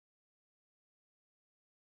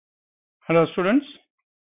Hello students.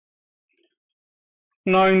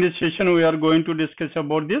 Now in this session we are going to discuss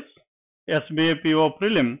about this SBI PO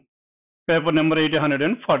Prelim paper number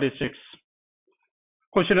 846.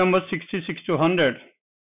 Question number 66 to 100.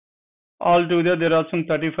 Altogether there are some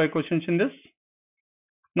 35 questions in this.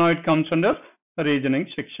 Now it comes under reasoning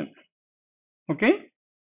section. Okay.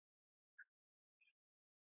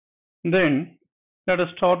 Then let us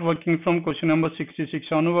start working from question number 66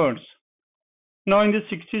 onwards. Now in this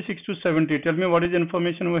 66 to 70, tell me what is the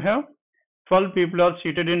information we have. 12 people are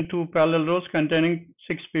seated in two parallel rows containing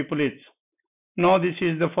 6 people each. Now this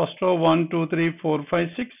is the first row 1, 2, 3, 4, 5,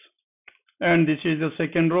 6. And this is the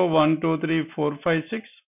second row 1, 2, 3, 4, 5, 6.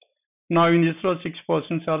 Now in this row 6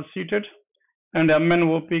 persons are seated. And M and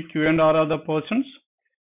O, P, Q and R are the persons.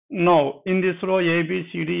 Now in this row A, B,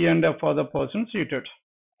 C, D and F are the persons seated.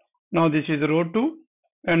 Now this is row 2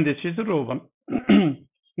 and this is row 1.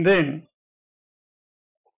 Then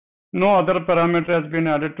no other parameter has been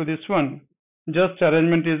added to this one. Just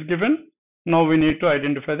arrangement is given. Now we need to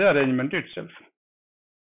identify the arrangement itself.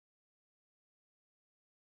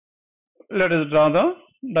 Let us draw the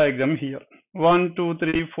diagram here. 1, 2,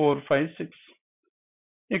 3, 4, 5, 6.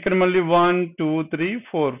 Equally 1, 2, 3,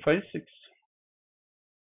 4, 5, 6.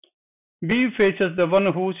 B faces the one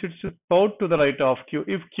who sits out to the right of Q.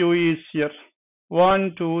 If Q is here,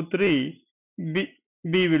 1, 2, 3, B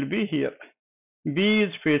will be here. B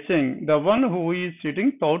is facing the one who is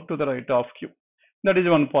sitting out to the right of Q. That is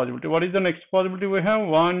one possibility. What is the next possibility we have?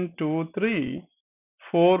 1, 2, 3,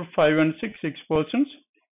 4, 5 and 6. 6 persons.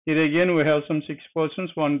 Here again we have some 6 persons.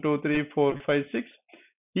 1, 2, 3, 4, 5, 6.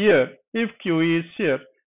 Here, if Q is here,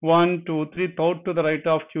 1, 2, 3, out to the right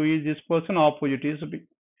of Q is this person, opposite is B.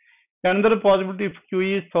 Another possibility, if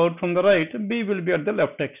Q is out from the right, B will be at the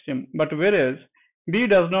left extreme. But whereas B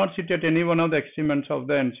does not sit at any one of the extreme ends of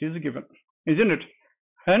the ends is given. Isn't it?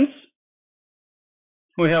 Hence,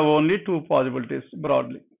 we have only 2 possibilities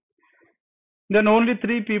broadly. Then only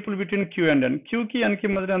 3 people between Q and N. Q ki N ki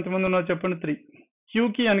madhya entamandi unnaru cheppandi 3. Q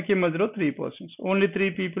ki N ki madhyalo 3 persons. Only 3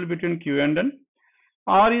 people between Q and N.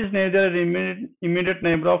 R is neither an immediate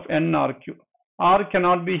neighbor of N or Q. R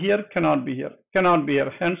cannot be here, cannot be here, cannot be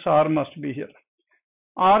here. Hence R must be here.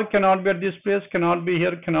 R cannot be at this place, cannot be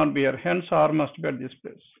here, cannot be here. Hence R must be at this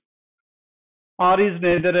place. R is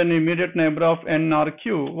neither an immediate neighbor of N or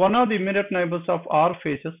Q. One of the immediate neighbors of R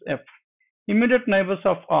faces F. Immediate neighbors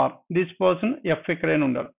of R, this person F ikkade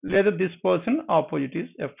undali. లేదా this person opposite is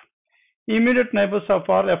F. Immediate neighbors of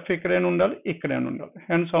R F ikkade undali, ikkade undali.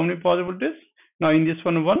 Hence how many possibilities? Now in this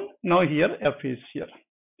one 1, now here F is here.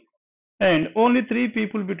 And only 3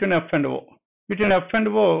 people between F and O. Between F and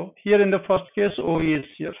O, here in the first case O is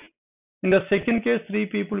here. In the second case, 3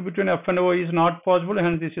 people between F and O is not possible,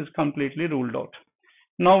 hence this is completely ruled out.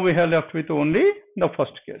 Now we have left with only the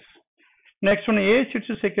first case. Next one, A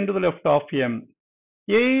sits second to the left of M.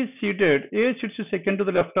 A is seated, A sits second to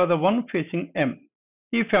the left of the one facing M.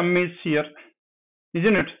 If M is here,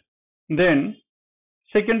 isn't it? Then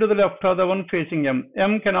second to the left of the one facing M.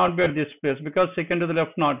 M cannot be at this place because second to the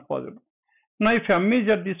left not possible. Now if M is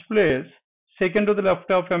at this place, second to the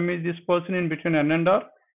left of M is this person in between N and R.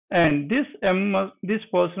 And this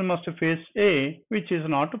person must face A, which is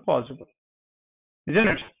not possible, isn't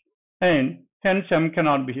it? And hence M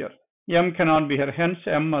cannot be here. M cannot be here. Hence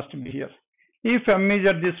M must be here. If M is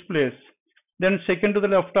at this place, then second to the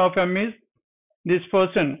left of M is this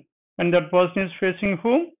person, and that person is facing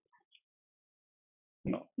whom?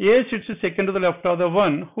 No. A sits second to the left of the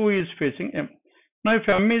one who is facing M. Now if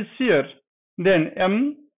M is here, then M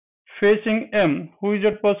facing M. Who is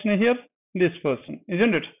that person here? This person,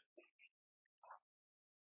 isn't it?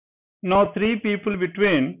 Now 3 people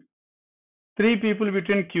between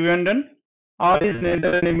Q and N. R is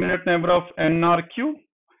neither an immediate neighbor of N or Q.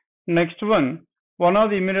 Next one of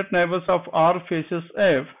the immediate neighbors of R faces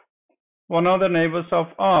F. One of the neighbors of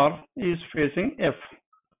R is facing F.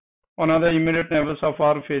 One of the immediate neighbors of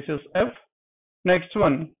R faces F. Next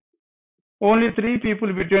one, only 3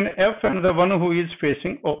 people between F and the one who is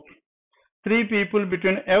facing O. 3 people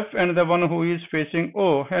between F and the one who is facing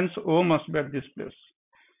O, hence O must be at this place.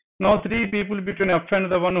 Now 3 people between F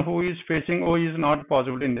and the one who is facing O is not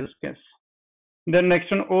possible in this case. Then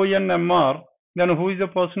next one, O, N, M, R. Then who is the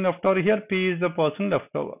person left over here? P is the person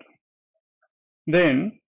left over.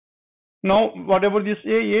 Then, now whatever this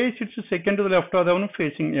A sits second to the left of the one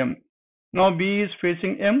facing M. Now B is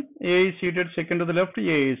facing M. A is seated second to the left.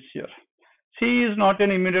 A is here. C is not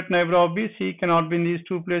an immediate neighbor of B. C cannot be in these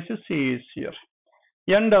 2 places. C is here.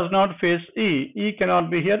 N does not face E. E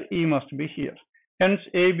cannot be here. E must be here. Hence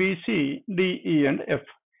A, B, C, D, E and F.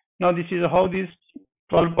 Now this is how these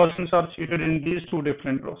 12 persons are seated in these 2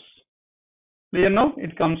 different rows. Clear now?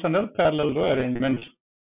 It comes under parallel row arrangement.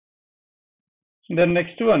 Then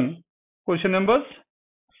next one, question numbers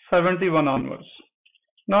 71 onwards.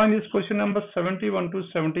 Now in this question number 71 to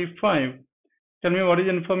 75, tell me what is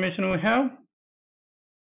the information we have?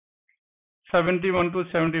 71 to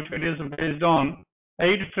 75 is based on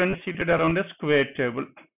 8 friends seated around a square table.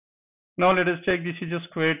 Now let us take this is a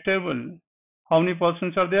square table. How many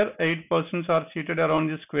persons are there? 8 persons are seated around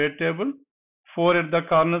the square table. 4 at the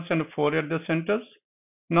corners and 4 at the centers.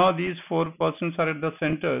 Now these 4 persons are at the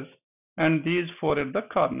centers and these 4 at the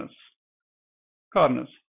corners.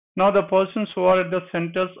 Now the persons who are at the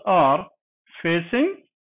centers are facing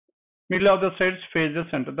middle of the sides face the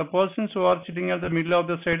center. The persons who are sitting at the middle of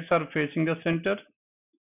the sides are facing the center,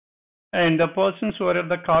 and the persons who are at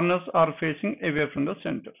the corners are facing away from the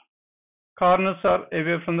center. Corners are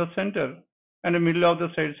away from the center and the middle of the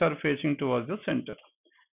sides are facing towards the center.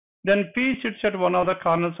 Then P sits at one of the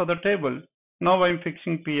corners of the table. Now I am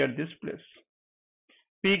fixing P at this place.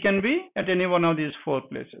 P can be at any one of these 4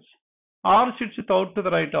 places. R sits out to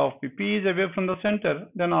the right of P. P is away from the center,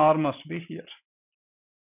 then R must be here.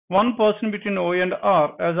 One person between O and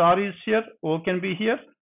R, as R is here, O can be here,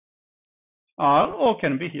 or O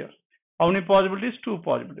can be here. How many possibilities? 2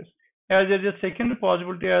 possibilities. As there is a second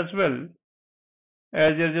possibility as well,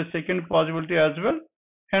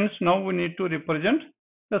 hence now we need to represent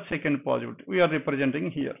the second possibility. We are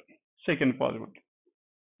representing here, second possibility.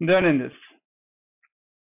 Then in this,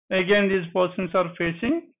 again these persons are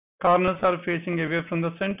facing, corners are facing away from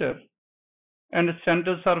the center, and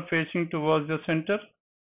centers are facing towards the center.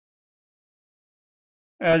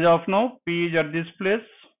 As of now, P is at this place.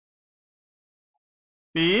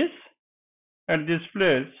 P is at this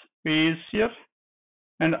place. P is here,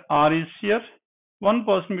 and R is here. One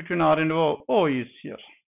person between R and O is here.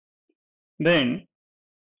 Then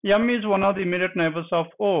M is one of the immediate neighbors of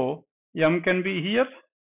O. M can be here,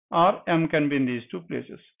 or M can be in these 2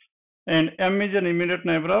 places. And M is an immediate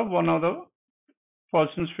neighbor of one of the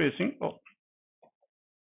persons facing O.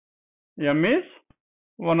 M is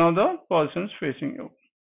one of the persons facing O.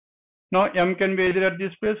 Now M can be either at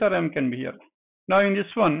this place or M can be here. Now in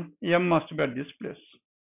this one, M must be at this place.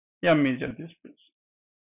 M is at this place.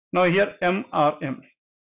 Now here M or M.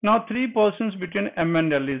 Now 3 persons between M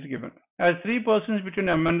and L is given. As 3 persons between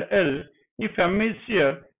M and L, if M is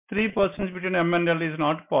here, 3 persons between M and L is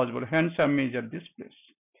not possible. Hence M is at this place.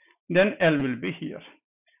 Then L will be here.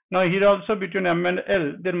 Now here also between M and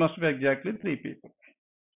L, there must be exactly 3 people.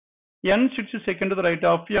 N sits second to the right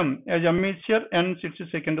of M. As M is here, N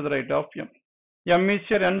sits second to the right of M. M is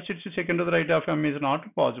here, N sits second to the right of M is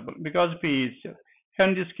not possible because P is here.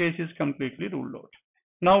 Hence this case is completely ruled out.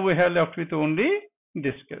 Now we have left with only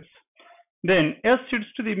this case. Then S sits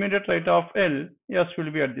to the immediate right of L. S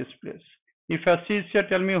will be at this place. If S is here,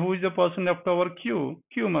 tell me who is the person left over Q.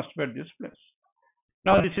 Q must be at this place.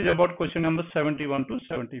 Now this is about question number 71 to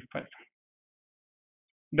 75.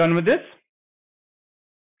 Done with this?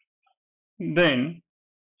 Then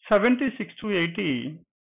 76 to 80,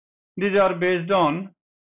 these are based on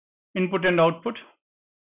input and output.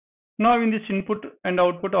 Now in this input and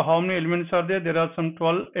output, how many elements are there? There are some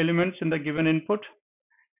 12 elements in the given input.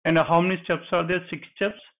 And how many steps are there? 6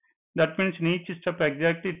 steps. That means in each step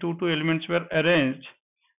exactly 2 elements were arranged.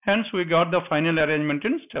 Hence we got the final arrangement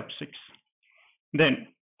in step 6. Then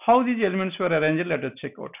how these elements were arranged, let us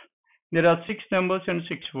check out. There are 6 numbers and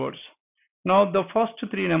 6 words. Now the first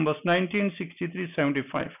 3 numbers, 19, 63,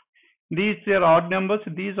 75. These are odd numbers.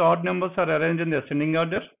 These odd numbers are arranged in the ascending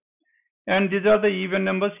order. And these are the even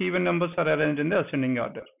numbers. Even numbers are arranged in the ascending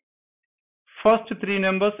order. First 3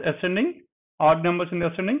 numbers ascending, odd numbers in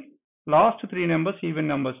the ascending. Last 3 numbers even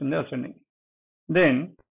numbers in the ascending.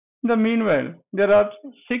 Then, meanwhile, there are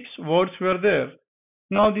 6 words were there.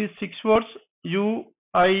 Now these 6 words, U,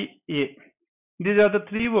 I, A. These are the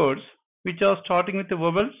 3 words which are starting with the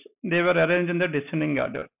vowels. They were arranged in the descending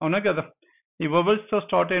order. Avuna kada? The vowels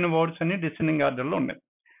start in words and descending order lo unnai.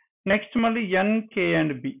 Next malli N, K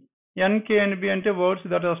and B. N, K and B ante words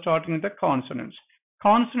that are starting with the consonants.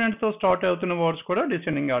 Consonants start avutunna words kuda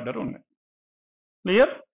descending order unnai. Clear?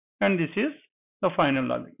 And this is the final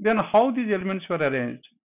logic. Then how these elements were arranged?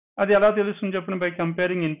 Adi ela telustundi cheppandi by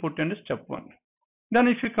comparing input and step 1. Then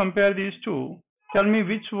if you compare these two, tell me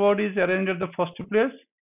which word is arranged at the first place?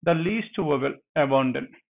 The least vowel, abandon.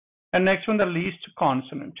 And next one, the least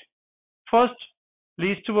consonant. First,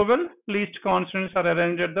 least vowel, least consonants are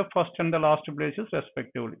arranged at the first and the last places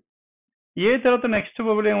respectively. A tarvata next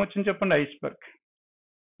vowel em vachindi cheppandi? Iceberg.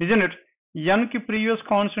 Isn't it? N ki previous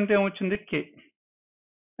consonant em vachindi? K.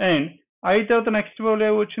 And I tarvata next vowel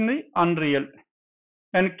em vachindi? Unreal.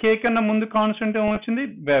 And K kanna mundu consonant em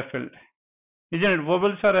vachindi? Baffled. Isn't it?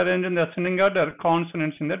 Vowels are arranged in the ascending order,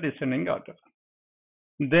 consonants in the descending order.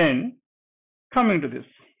 Then, coming to this,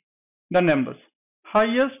 the numbers.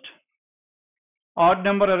 Highest odd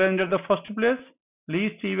number arranged at the first place,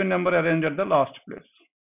 least even number arranged at the last place.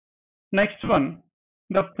 Next one,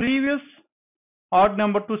 the previous odd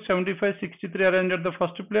number to 75, 63 arranged at the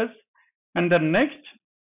first place, and the next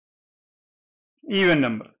even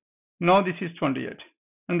number. Now this is 28.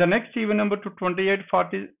 And the next even number to 28,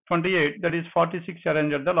 28, that is 46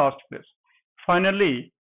 arranged at the last place.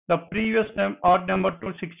 Finally, the previous odd number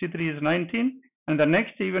to 63 is 19, and the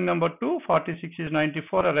next even number to 46 is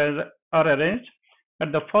 94 are arranged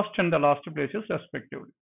at the first and the last places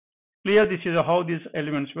respectively. Clear, this is how these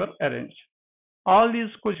elements were arranged. All these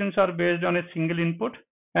questions are based on a single input,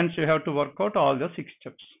 and so you have to work out all the 6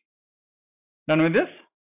 steps. Done with this?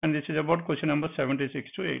 And this is about question number 76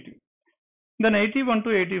 to 80. Then 81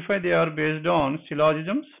 to 85, they are based on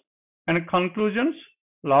syllogisms, and conclusions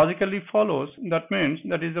logically follows. That means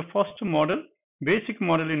that is the first model, basic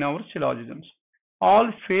model in our syllogisms.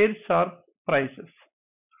 All fares are prices.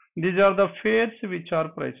 These are the fares which are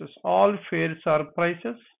prices. All fares are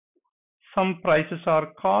prices. Some prices are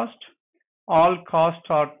cost. All costs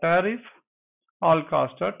are tariff. All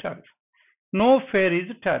costs are tariff. No fare is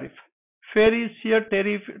tariff. Fare is here,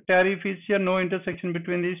 tariff is here, no intersection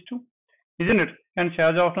between these two. Isn't it? And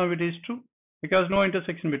as of now it is true, because no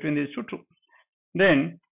intersection between these two true.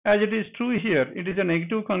 Then, as it is true here, it is a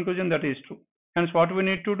negative conclusion that is true. Hence, what we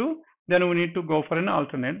need to do? Then we need to go for an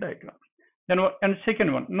alternate diagram. Then, and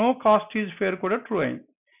second one, no cost is fair kuda true అయింది.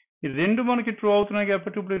 ఈ రెండు మనకి true అవుతున్నాయి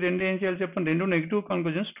కాబట్టి ఇప్పుడు రెండు ఏం చేయాలి చెప్పండి, రెండు నెగిటివ్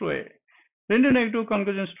కన్క్లూజన్స్ ట్రూ అయ్యాయి. రెండు నెగిటివ్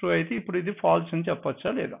కన్క్లూజన్స్ ట్రూ అయితే ఇప్పుడు ఇది ఫాల్స్ అని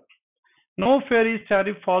చెప్పొచ్చా లేదా? No fair is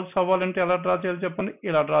tariff falls అవ్వాలంటే ఎలా డ్రా చేయాలి చెప్పండి,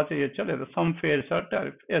 ఇలా డ్రా చేయొచ్చా లేదా? Some fares are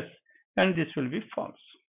tariff, yes, and this will be falls.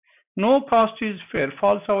 No cost is fair,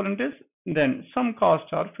 falls అవ్వాలంటే then some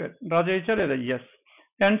cost are fair, draw చేయొచ్చా లేదా? Yes,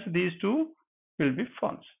 hence these two will be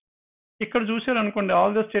falls. ఇక్కడ చూసారు అనుకోండి,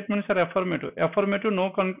 all the statements are affirmative. Affirmative, no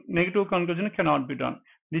negative conclusion cannot be drawn.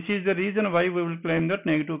 This is the reason why we will claim that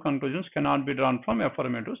negative conclusions cannot be drawn from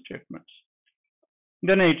affirmative statements.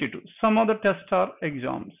 Then 82. Some of the tests are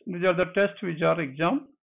exams. These are the tests which are exam.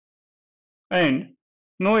 And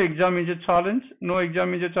no exam is a challenge. No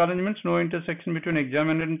exam is a challenge means no intersection between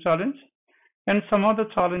exam and challenge. And some of the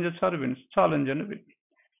challenges are wins. Challenge and win.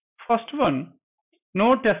 First one, no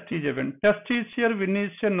test is a win. Test is here, win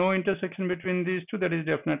is here, no intersection between these two. That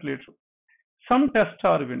is definitely true. Some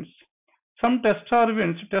tests are wins. Some tests are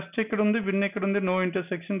wins. Test ekkada undi, win ekkada undi, no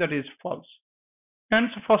intersection, that is false.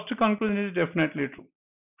 Hence, first conclusion is definitely true.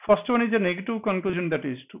 First one is a negative conclusion, that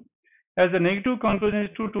is true. As the negative conclusion is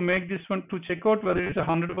true, to make this one, to check out whether it is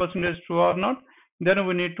 100% true or not, then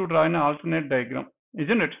we need to draw an alternate diagram,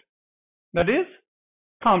 isn't it? That is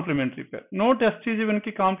complementary pair. No test is even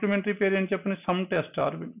ki complementary pair అని చెప్పని, some tests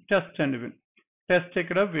are win. Test and win. Test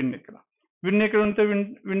ekkada, win ekkada. Win ekkada unte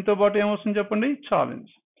win తో పాటు ఏమొస్తుంది చెప్పండి,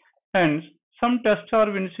 challenge. Hence, some tests are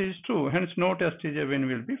wins is true. Hence, no test is a win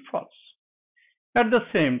will be false. At the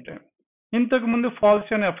same time, ఇంతకు ముందు false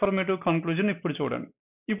and affirmative conclusion ఇప్పుడు చూడండి.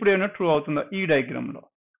 ఇప్పుడు ఏమైనా ట్రూ అవుతుందా ఈ డయాగ్రామ్ లో?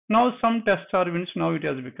 Now some tests are wins. Now it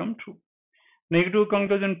has become true. Negative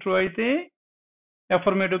conclusion true అయితే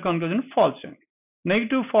affirmative conclusion false అయింది.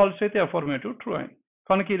 Negative false అయితే affirmative true అయింది.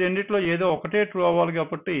 కనుక ఈ రెండిట్లో ఏదో ఒకటే ట్రూ అవ్వాలి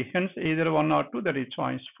కాబట్టి hence either 1 or 2, that is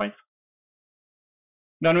choice 5.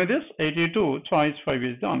 Done with this, 82, choice 5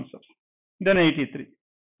 is the answer. Then 83.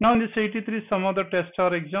 Now in this 83, some of the tests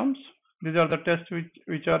are exams. These are the tests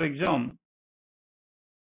which are exam.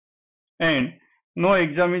 And no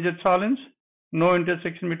exam is a challenge. No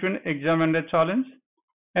intersection between exam and a challenge.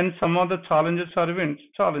 And some of the challenges are wins,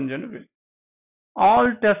 challenge and win. All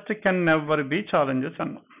tests can never be challenges.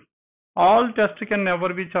 All tests can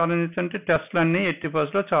never be challenges అంటే టెస్ట్లన్నీ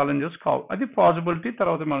 80% challenges కావు. అది possibility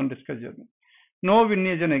తర్వాత మనం discuss చేద్దాం. No win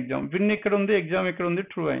is an exam. Win ఇక్కడ ఉంది, exam ఇక్కడ ఉంది,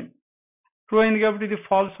 ట్రూ అయింది. ట్రూ అయింది కాబట్టి ఇది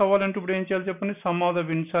ఫాల్స్ అవ్వాలంటే ఇప్పుడు ఏం చేయాలి చెప్పండి, some of the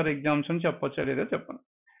wins are exams అని చెప్పొచ్చా లేదా చెప్పండి.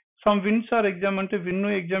 సమ్ విన్స్ ఆర్ ఎగ్జామ్ అంటే విన్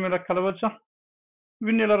ఎగ్జామ్ ఇలా కలవచ్చా?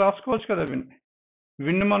 విన్ ఇలా రాసుకోవచ్చు కదా,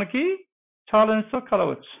 విన్ మనకి ఛాలెంజ్తో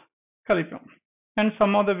కలవచ్చు, కలిపాం. And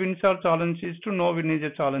some of the wins are challenge is to know win is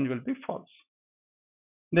a challenge will be falls.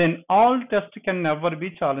 Then all test can never be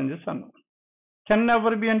challenges అన్నాం. Can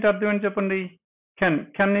never be అంటే అర్థం ఏంటి చెప్పండి?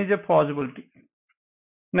 Can is a possibility,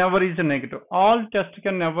 never is a negative. All tests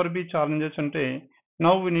can never be challenges ante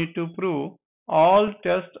now we need to prove all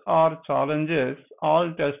tests are challenges. All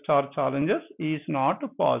tests are challenges is not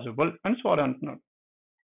possible అని sir అంటున్నాడు.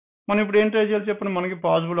 మనం ఇప్పుడు ఏం try చేయాలి చెప్పండి, మనకి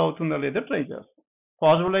possible అవుతుందా లేదా ట్రై చేస్తాం.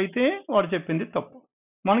 పాసిబుల్ అయితే వాడు చెప్పింది తప్పు,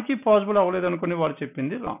 మనకి పాసిబుల్ అవ్వలేదు అనుకుని వాడు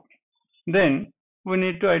చెప్పింది wrong. Then we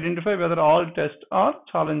need to identify whether all tests or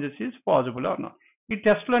challenges is possible or not. ఈ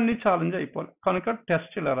టెస్ట్లన్నీ ఛాలెంజ్ అయిపోవాలి కనుక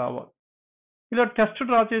టెస్ట్ ఇలా రావాలి. ఇలా టెస్ట్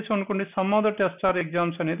డ్రా చేసి అనుకోండి some of the test are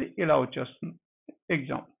exams అనేది ఇలా వచ్చేస్తుంది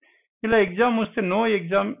ఎగ్జామ్. ఇలా ఎగ్జామ్ వస్తే no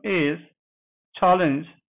exam is challenge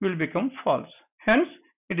will become false. Hence,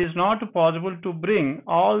 it is not possible to bring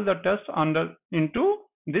all the tests into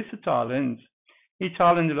this challenge. ఈ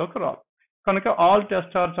challenge లోకి రాదు కనుక all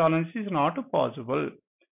tests or challenge is not possible.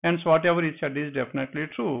 Hence, whatever is said is definitely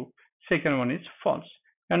true. Second one is false.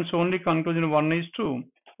 Hence, only conclusion 1 is true.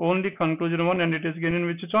 Only conclusion 1 and it is given in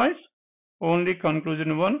which choice? Only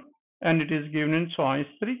conclusion 1 and it is given in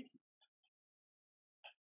choice 3.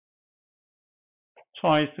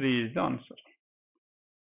 Choice 3 is the answer.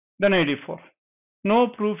 Then 84. No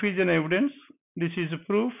proof is an evidence. This is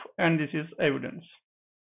proof and this is evidence.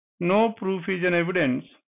 No proof is an evidence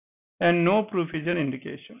and no proof is an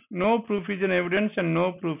indication. No proof is an evidence and no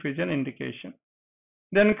proof is an indication.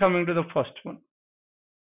 Then coming to the first one.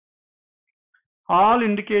 All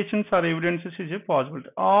indications are evidences is a possibility.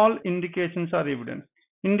 All indications are evidence.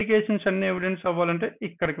 Indications and evidence అవ్వాలంటే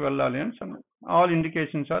ఇక్కడికి వెళ్ళాలి అని అన్నాం. All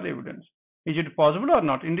indications are evidence. Is it possible or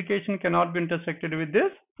not? Indication cannot be intersected with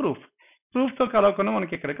this proof. Proof తో కలవకుండా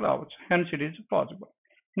మనకి ఇక్కడికి రావచ్చు. Hence it is possible.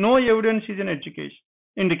 No evidence is an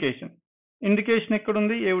indication. Indication ఎక్కడ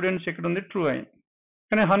ఉంది, ఎవిడెన్స్ ఎక్కడ ఉంది, ట్రూ అయింది.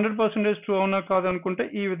 కానీ 100% ట్రూ అవునా కాదనుకుంటే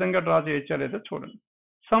ఈ విధంగా డ్రా చేయొచ్చా లేదా చూడండి.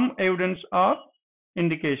 Some evidence or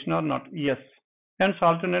indication or not. Yes. Hence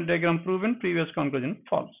alternate diagram proven, previous conclusion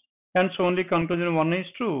false. Hence only conclusion 1 is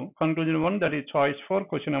true. Conclusion 1, that is choice 4,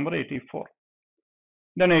 question number 84.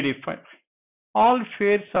 Then 85. All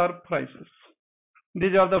fares are prices.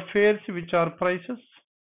 These are the fares which are prices.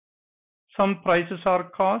 Some prices are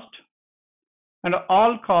cost and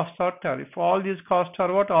all costs are tariff. All these costs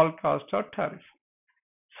are what? All costs are tariff.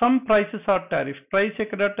 Some prices are tariff. Price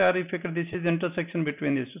ekkada, tariff ekkada. This is intersection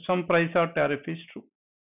between these. Some price or tariff is true.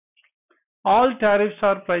 All tariffs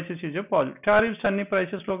are prices is a positive. Tariffs any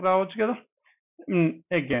prices look ravachu kada.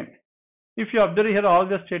 Again, if you observe here, all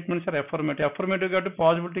the statements are affirmative. Affirmative got a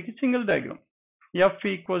possibility ki single diagram. F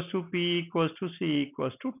equals to P equals to C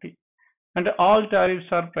equals to T. And all tariffs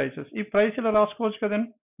are prices. If price is raskochu kada,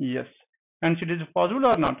 yes. And it is possible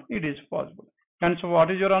or not? It is possible. And so what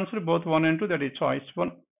is your answer? Both 1 and 2, that is choice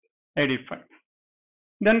 1, 85.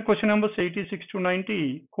 Then question numbers 86 to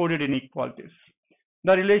 90, coded inequalities.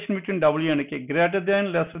 The relation between W and K, greater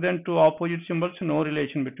than, lesser than, two opposite symbols, no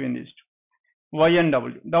relation between these two. Y and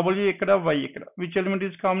W. W ekkada, Y ekkada. Which element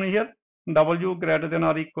is common here? W greater than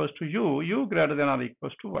or equals to U, U greater than or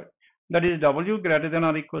equals to Y. That is W greater than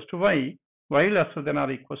or equals to Y, Y lesser than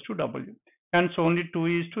or equals to W. Hence only 2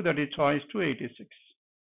 is 2, that is choice 2, 86.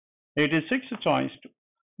 86 choice 2.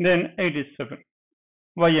 Then 87.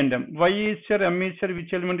 Y and M. Y is here, M is here.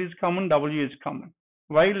 Which element is common? W is common.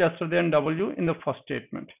 Y lesser than W in the first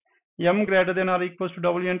statement. M greater than or equals to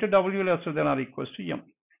W and W lesser than or equals to M.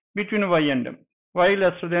 Between Y and M. Y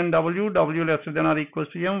lesser than W, W lesser than or equals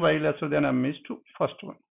to M, Y lesser than M is 2. First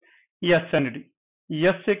one. S and D.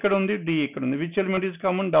 S ekkada undi, D ekkada undi. Which element is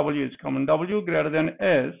common? W is common. W greater than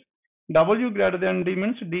S. W greater than D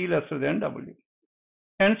means D lesser than W.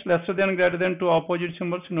 Hence lesser than greater than two opposite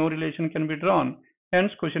symbols, no relation can be drawn.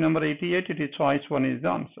 Hence question number 88, it is choice 1 is the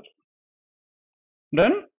answer.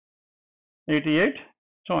 Done? 88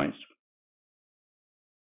 choice.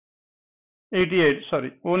 88,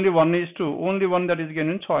 sorry, only 1 is 2, only one that is given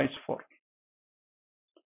in choice 4.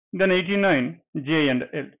 Then 89, J and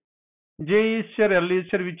L. J is here, L is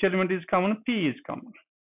here, which element is common? P is common.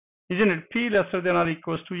 Isn't it? P lesser than or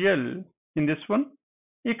equals to L in this one.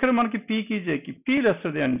 Ikkada manaki P ki J ki, P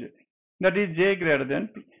lesser than J. That is J greater than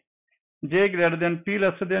P. J greater than P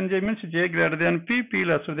lesser than J means J greater than P, P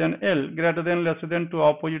lesser than L, greater than lesser than two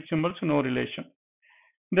opposite symbols, no relation.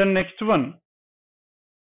 Then next one,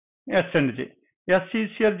 S and J. S is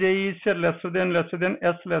here, J is here, lesser than,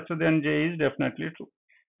 S lesser than J is definitely true.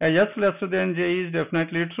 S lesser than J is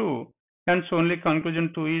definitely true. Hence only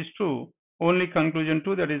conclusion 2 is true. Only conclusion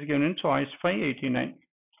 2, that is given in choice 5, 89.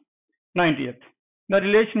 90th. The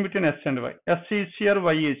relation between S and Y. S is here,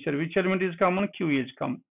 Y is here. Which element is common? Q is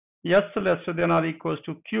common. S lesser than or equals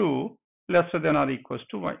to Q, lesser than or equals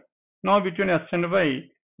to Y. Now between S and Y,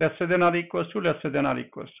 lesser than or equals to, lesser than or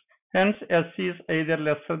equals to. Hence S is either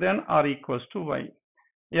lesser than or equals to Y.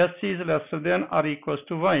 S is lesser than or equals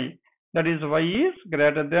to Y. That is Y is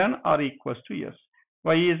greater than or equals to S.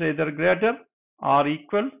 Y is either greater or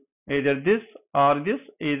equal, either this or this,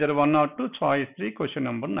 either 1 or 2, choice 3, question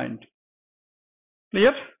number 90.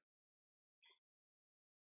 Clear?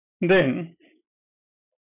 Then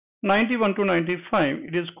 91 to 95,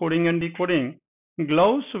 it is coding and decoding.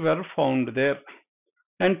 Gloves were found there.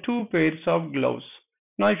 and 2 pairs of gloves.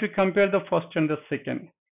 Now if you compare the first and the second,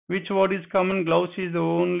 which word is common? Gloves is the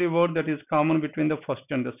only word that is common between the first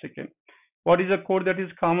and the second. What is the code that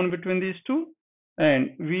is common between these two? And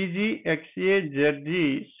VG, XA, ZG,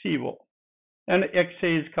 CO. And XA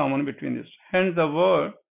is common between these. Hence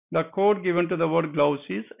the code given to the word gloves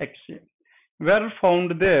is XA. Where found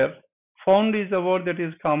there? Found is the word that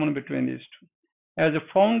is common between these two. As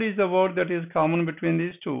found is the word that is common between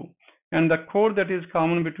these two, and the code that is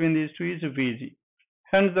common between these two is VG.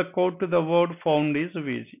 Hence the code to the word found is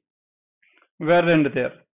VG. Where and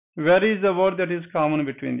there? Where is the word that is common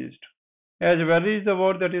between these two? As where is the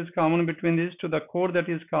word that is common between these two, the code that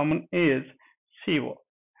is common is CO.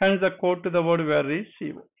 Hence the code to the word where is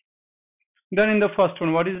CO. Then in the first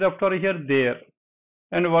one, what is left over here? There.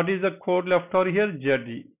 And what is the code left over here?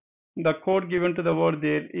 ZG. The code given to the word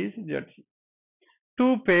there is ZG.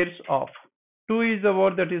 2 pairs of. 2 is the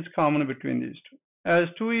word that is common between these two. As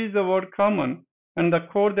 2 is the word common and the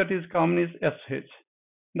code that is common is SH.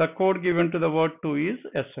 The code given to the word 2 is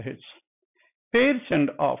SH. Pairs and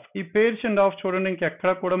of. ఈ pairs and of చూడండి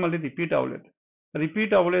ఇంకెక్కడ కూడా మళ్ళీ repeat అవ్వలేదు.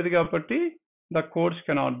 Repeat అవ్వలేదు కాబట్టి the codes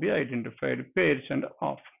cannot be identified. Pairs and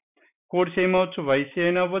of. Codes ఏమవచ్చు? YC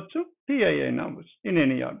అయినా అవ్వచ్చు, TI అయినా అవ్వచ్చు, in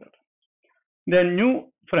any order. Then new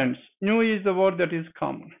friends. New is the word that is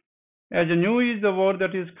common. As a new is the word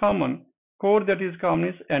that is common, code that is common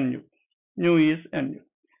is NU. New is NU.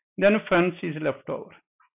 Then friends is left over.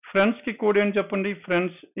 Friends ki code em cheppandi?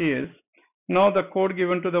 Friends is, now the code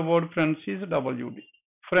given to the word friends is WD.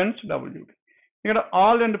 Friends WD. ఇక్కడ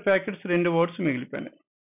all and packets 2 words మిగిలిపోయినాయి.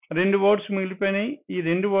 2 words మిగిలిపోయినాయి. ఈ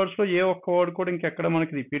 2 words లో ఏ ఒక్క word కూడా ఇంకెక్కడ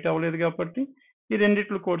మనకి repeat అవ్వలేదు కాబట్టి ఈ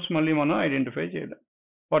రెండిట్లో కోడ్స్ మళ్ళీ మనం ఐడెంటిఫై చేయలేం.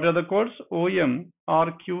 What are the codes? OM or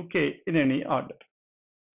QK in any order.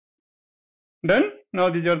 Then now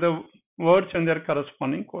these are the words and their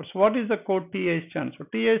corresponding codes. What is the code TI stands for?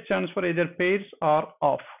 TI stands for either pairs or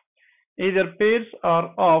of. Either pairs or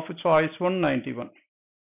of. Choice 1, 91.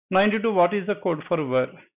 92, what is the code for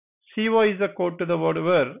where? CO is the code to the word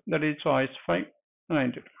where, that is choice 5,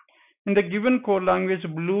 92. In the given code language,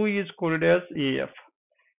 blue is coded as AF.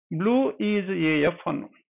 Blue is AF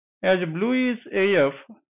unknown. As blue is AF,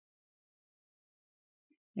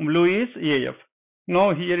 blue is AF. Now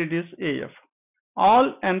here it is AF. All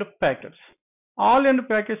and packets. All and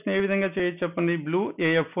packets ఏ విధంగా చేయొచ్చు చెప్పండి? Blue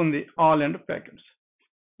AF ఉంది, all and packets.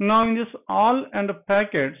 Now in this all and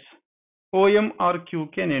packets, OM or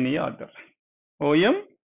QK in any order. OM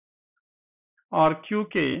or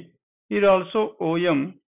QK is also OM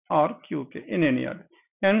or QK in any order.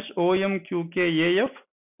 Hence OM QK AF,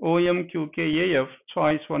 OM QK AF,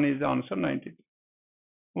 choice 1 is the answer, 93.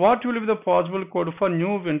 What will be the possible code for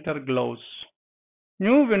new winter gloves?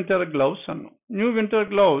 New winter gloves. New winter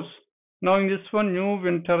gloves. Now in this one, new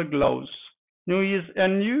winter gloves. New is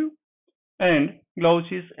NU and gloves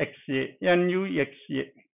is XA. NU XA.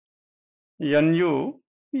 NU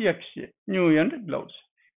XA. New and gloves.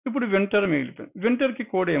 ఇప్పుడు winter మిగిలిపోయింది. Winter కి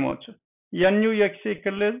code ఏమవచ్చు? NUXA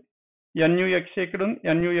ఇక్కడ లేదు, NUXA ఇక్కడ ఉంది,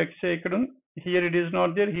 NUXA ఇక్కడ ఉంది. Here it is not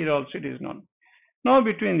there, here also it is not. Now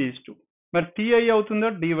between these two, మరి TI అవుతుందా,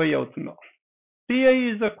 DY అవుతుందా? TI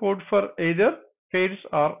is the code for either pairs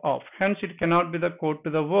or of. Hence it cannot be the code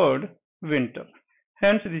to the word winter.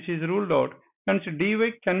 Hence this is ruled out. Hence DY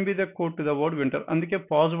can be the code to the word winter. అందుకే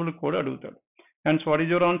possible code అడుగుతాడు. Hence what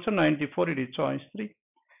is your answer? 94. It is choice 3.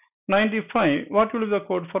 95. What will be the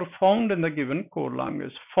code for found in the given code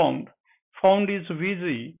language? Found. Found is VG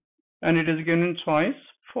and it is given in choice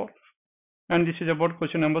 4. And this is about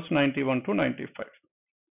question numbers 91 to 95.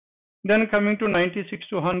 Then coming to 96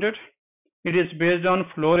 to 100, it is based on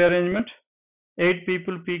floor arrangement. 8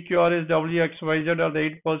 people PQRS WXYZ are the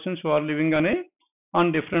 8 persons who are living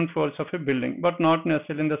on different floors of a building, but not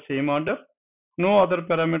necessarily in the same order. No other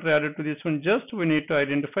parameter added to this one, just we need to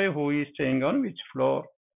identify who is staying on which floor.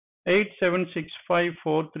 8, 7, 6, 5,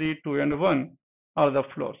 4, 3, 2 and 1 are the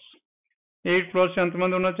floors. 8 floors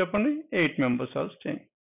ఎంతమంది ఉన్నారు చెప్పండి? 8 members are staying.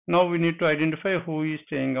 Now we need to identify who is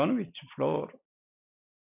staying on which floor.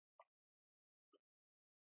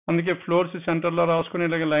 అందుకే floors centre లో రాసుకుని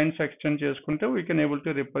ఇలాగ lines extend చేసుకుంటే we can able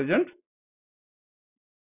to represent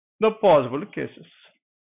the possible cases.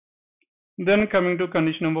 Then coming to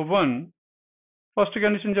condition number 1. First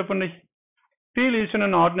condition చెప్పండి. P lives in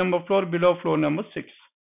an odd number floor below floor number 6.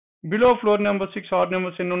 Below floor number 6 odd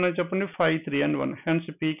numbers ఎన్ని ఉన్నాయి చెప్పండి? 5, 3 and 1. Hence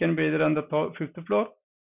P can be either on the 5th floor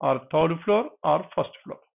or 3rd floor or 1st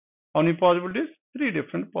floor. How many possibilities? 3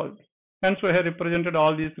 different possibilities. Hence we have represented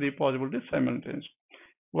all these 3 possibilities simultaneously.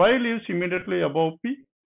 Y lives immediately above P.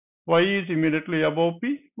 Y is immediately above P.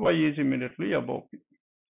 Y is immediately above P.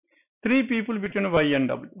 3 people between y and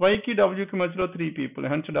w. Y ki w ki madhyalo 3 people,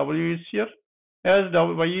 hence w is here. As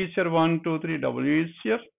y is here 1, 2, 3, w is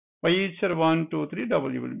here. Y is here 1, 2, 3,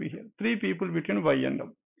 w will be here. 3 people between y and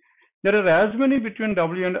w. There are as many between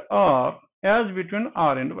w and r as between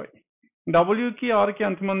r and y. W ki r ki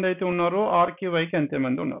ఎంతమంది అయితే ఉన్నారో r ki y ki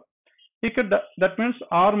ఎంతమంది ఉన్నారు. ఇక్కడ that means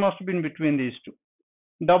r must be in between these two.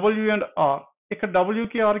 W and r. ఇక్కడ w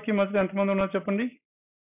ki r ki మధ్యలో ఎంతమంది ఉన్నారు చెప్పండి.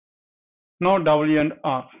 Now w and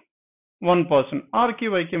r. 1 person. R ki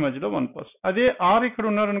y ki మధ్యలో 1 person. అదే r ఇక్కడ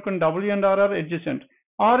ఉన్నారు అనుకోండి, w and r are adjacent.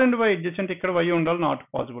 R and y adjacent, ఇక్కడ y ఉండాలి, not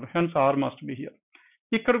possible. Hence r must be here.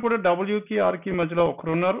 ఇక్కడ కూడా w కి r కి మధ్యలో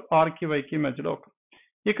ఒకరు ఉన్నారు, r కి y కి మధ్యలో ఒకరు.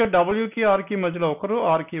 ఇక్కడ w కి r కి మధ్యలో ఒకరు,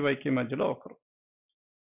 r కి y కి మధ్యలో ఒకరు.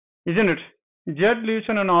 Isn't it? Z lives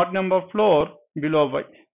on an odd number floor below y.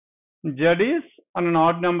 Z is on an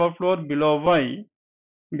odd number floor below y,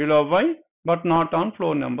 but not on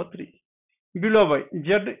floor number 3. Below y, Z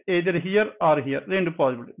either here or here, రెండు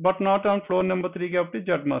possible, but not on floor number 3 కాబట్టి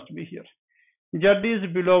Z must be here. Z is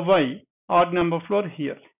below y, odd number floor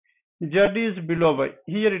here. Z is below y,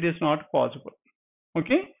 here it is not possible.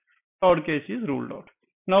 Okay, third case is ruled out.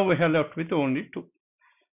 Now we have left with only 2.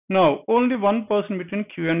 Now only one person between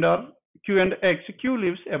Q and X. Q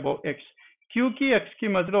lives above X. Q ki X ki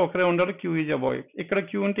మధ్యలో ఒకరే ఉండాలి, Q is above X. ఇక్కడ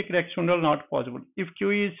Q ఉంటే ఇక్కడ X ఉండాలి, not possible. If Q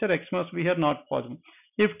is here, X must be here, not possible.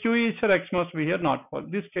 If Q is here, X must be here, not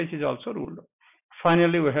possible. This case is also ruled out.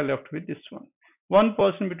 Finally, we have left with this one. One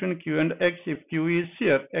person between Q and X. If Q is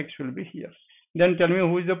here, X will be here. Then tell me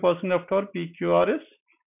who is the person left over? PQRS,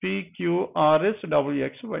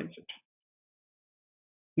 WXYZ.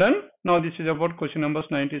 Done? Now this is about question numbers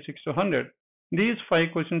 96 to 100. These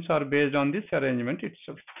 5 questions are based on this arrangement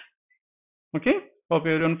itself. Okay, hope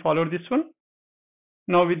everyone followed this one.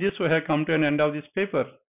 Now with this we have come to an end of this paper.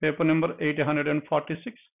 Paper number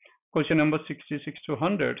 846, question number 66 to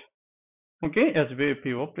 100. Okay, SBI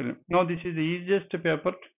PO Prelims. Now this is the easiest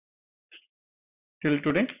paper till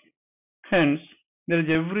today. Hence, there is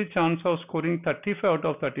every chance of scoring 35 out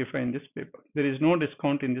of 35 in this paper. There is no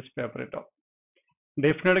discount in this paper at all.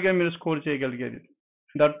 Definitely మీరు score చేయగలిగేది.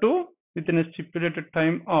 That too within a stipulated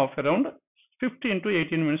time of around 15 to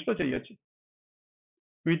 18 minutes లో చేయొచ్చు.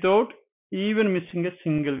 Without even missing a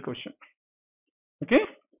single question. Okay,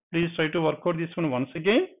 please try to work out this one once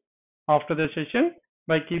again after the session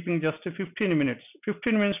by keeping just 15 minutes.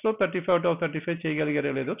 15 minutes లో 35 out of 35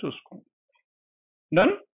 చేయగలిగారో లేదో చూసుకోండి.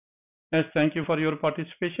 Done? Yes, thank you for your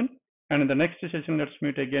participation, and in the next session let's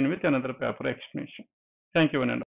meet again with another paper explanation. Thank you, and